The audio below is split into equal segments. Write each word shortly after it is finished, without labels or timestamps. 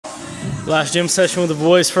Last gym session with the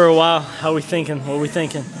boys for a while. How we thinking? What are we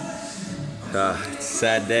thinking? It's a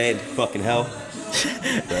sad day in fucking hell.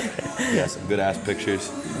 But we got some good ass pictures.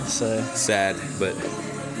 Sad, but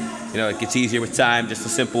you know, it gets easier with time. Just a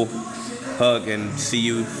simple hug and see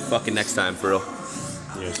you fucking next time for real.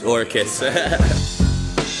 Yes. Or a kiss.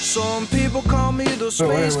 Some people call me the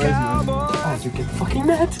space cowboy. Oh, you get fucking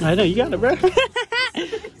mad. I know, you got it, bro.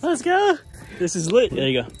 Let's go. This is lit. There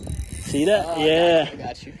you go. See that? Oh, yeah. I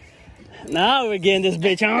got you. Now we're getting this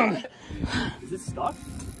bitch on. Is it stuck?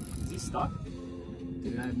 Is he stuck?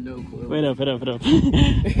 Dude, I have no clue. Wait up, wait up, wait up.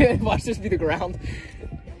 Watch this be the ground.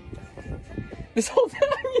 This whole time,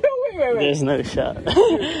 yo, wait. There's no shot. He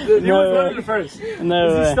was running first. No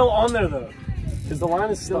Is way. he still on there though? Because the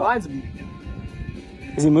line is still. The line's.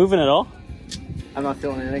 Is he moving at all? I'm not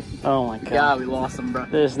feeling anything. Oh my god. Yeah, we lost him, bro.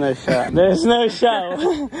 There's no shot. There's no shot.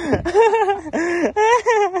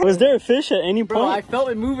 Was there a fish at any point? Bro, I felt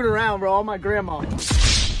it moving around, bro. All my grandma.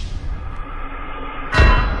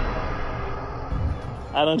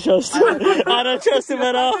 I don't trust him. I don't trust him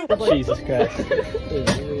at all. Jesus Christ.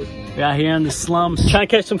 We're out here in the slums. Trying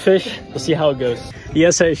to catch some fish. We'll see how it goes.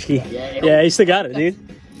 Yes, Hershey. Yeah, you still got it, dude.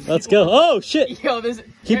 Let's go. Oh, shit. Yo, this.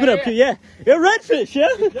 Keep it up. Yeah. You're redfish, yeah?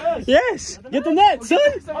 Yes. Get the net, son.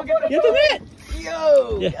 Get the net.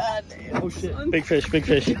 Yo. Yeah. God damn. Oh, shit. Big fish, big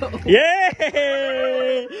fish.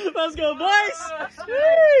 Yay! Let's go, boys. Look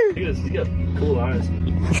at this. He's got cool eyes.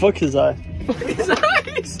 Fuck his eye. His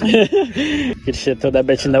eyes. Good shit. Throw that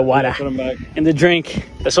bitch in the water. Put him back. In the drink.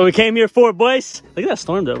 That's what we came here for, boys. Look at that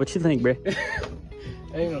storm, though. What you think, bro?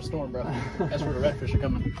 Ain't no storm, bro. That's where the redfish are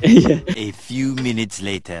coming. Yeah. A few minutes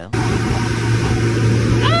later.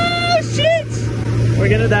 Oh, shit! We're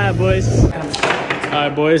gonna die, boys. All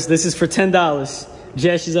right, boys. This is for $10.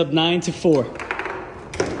 Jesh is up 9-4.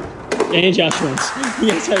 And Josh wins.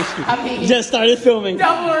 Yes, Hershey. Just started filming.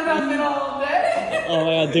 Double or nothing all day. Oh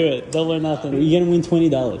my god, do it. Double or nothing. You're gonna win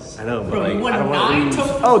 $20. I know, but Bro, like, you won I don't want 9 to lose.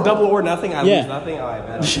 total? Oh, double or nothing? I Yeah. lose nothing? Oh, I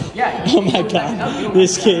bet. Yeah. Oh my god,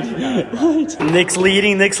 this kid. What? Nick's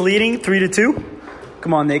leading, 3-2.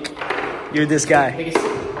 Come on, Nick. You're this guy. Biggest.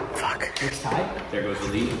 Fuck. It's tied. There goes the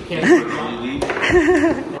lead. Messi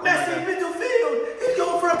midfield. He's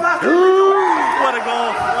going for a basket. What a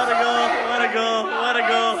goal, what a goal, what a goal, what a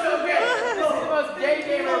goal. This is the most gay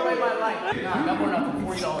game I've ever played in my life. Nah, double or nothing.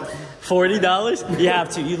 $40. $40? You have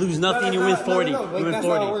to. You lose nothing, you win 40. You win 40. We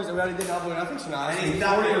already did double or nothing, so now I need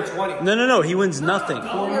 40 or 20. No, he wins nothing.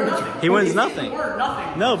 He wins nothing.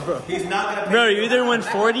 No, bro. He's not gonna pay. Bro, you either win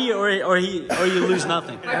 40 or you lose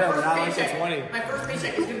nothing. My first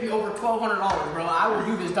paycheck is gonna be over $1,200, bro. I will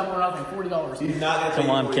do this double or nothing. $40. He's not gonna Come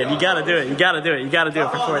on, kid. You gotta do it. You gotta do it. You gotta do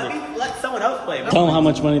it for 40. Let someone else play. Tell him how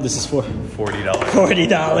much money this is for. $40.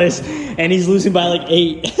 $40. And he's losing by like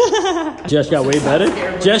 8. Josh got way better.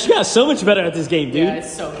 Josh got so much better at this game, dude. Yeah,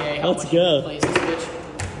 it's so gay. Let's go. Plays this bitch.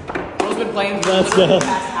 Bro's been playing for Let's the go.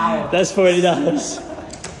 past hour. That's $40.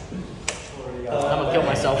 I'm gonna kill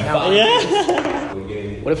myself now. Yeah.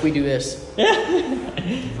 What if we do this?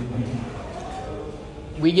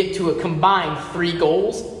 We get to a combined 3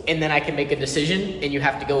 goals, and then I can make a decision, and you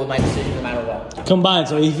have to go with my decision no matter what. Combined.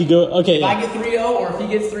 So if you go, okay. If I get 3-0, or if he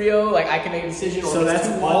gets 3-0, like I can make a decision. Or So if it's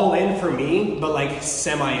that's 2-1. all in for me, but like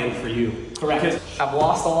semi-in for you. Correct. I've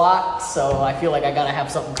lost a lot, so I feel like I gotta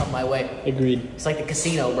have something come my way. Agreed. It's like the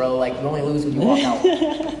casino, bro. Like you only lose when you walk out.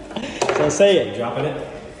 So say it. Dropping it?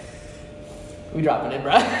 We dropping it,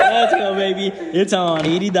 bro. Let's go, baby. It's on.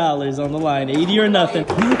 $80 on the line. 80 or nothing.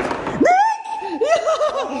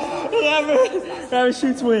 Whoever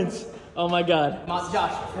shoots wins. Oh my god. Not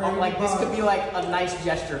Josh. Like this could be like a nice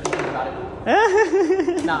gesture if you think about it.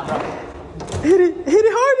 Nah, bro. Hit it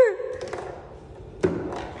harder.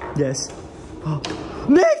 Yes. Oh.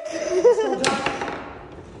 Nick!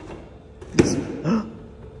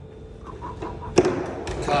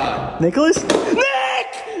 Nicholas?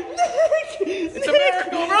 Nick! It's a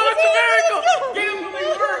miracle, bro. It's a miracle. Get him when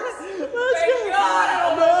it works. Thank God I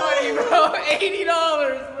don't know money, bro.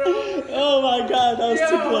 $80, bro. Oh my god, that was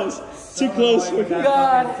too close. Too close for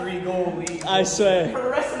God. 3-goal lead. I swear. For the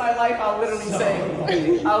rest of my life, I'll literally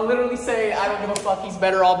say, I don't give a fuck. He's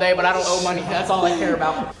better all day, but I don't owe money. That's all I care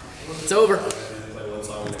about. It's over.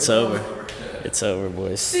 It's over. It's over,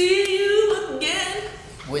 boys. See you again.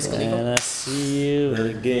 Wiz Khalifa. And I see you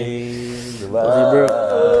again. Love you, bro.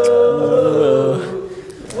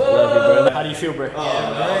 Love you, bro. How do you feel, bro?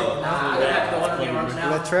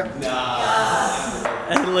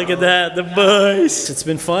 And look at that, the boys. It's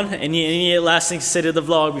been fun. Any last thing to say to the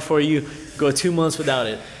vlog before you go 2 months without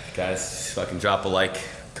it? Guys, fucking drop a like,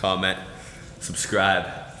 comment, subscribe.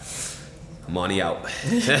 Money out.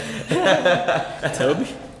 Toby?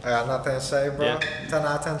 I got nothing to say, bro. Yeah. 10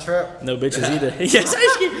 out of 10 trip. No bitches either. Yes,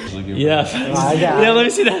 yeah. I got Yeah, let me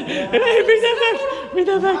see that. Hey, bring that back. Bring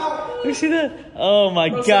that back. Let me see that. Oh my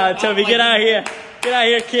God, Toby, get out of here. Get out of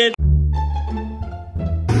here, kid.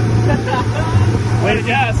 Way to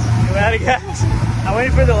gas. We're out of gas. I'm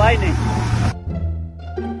waiting for the lightning.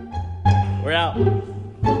 We're out.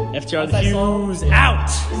 FTR the Hughes out.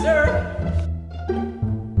 Sir.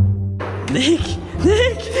 Nick.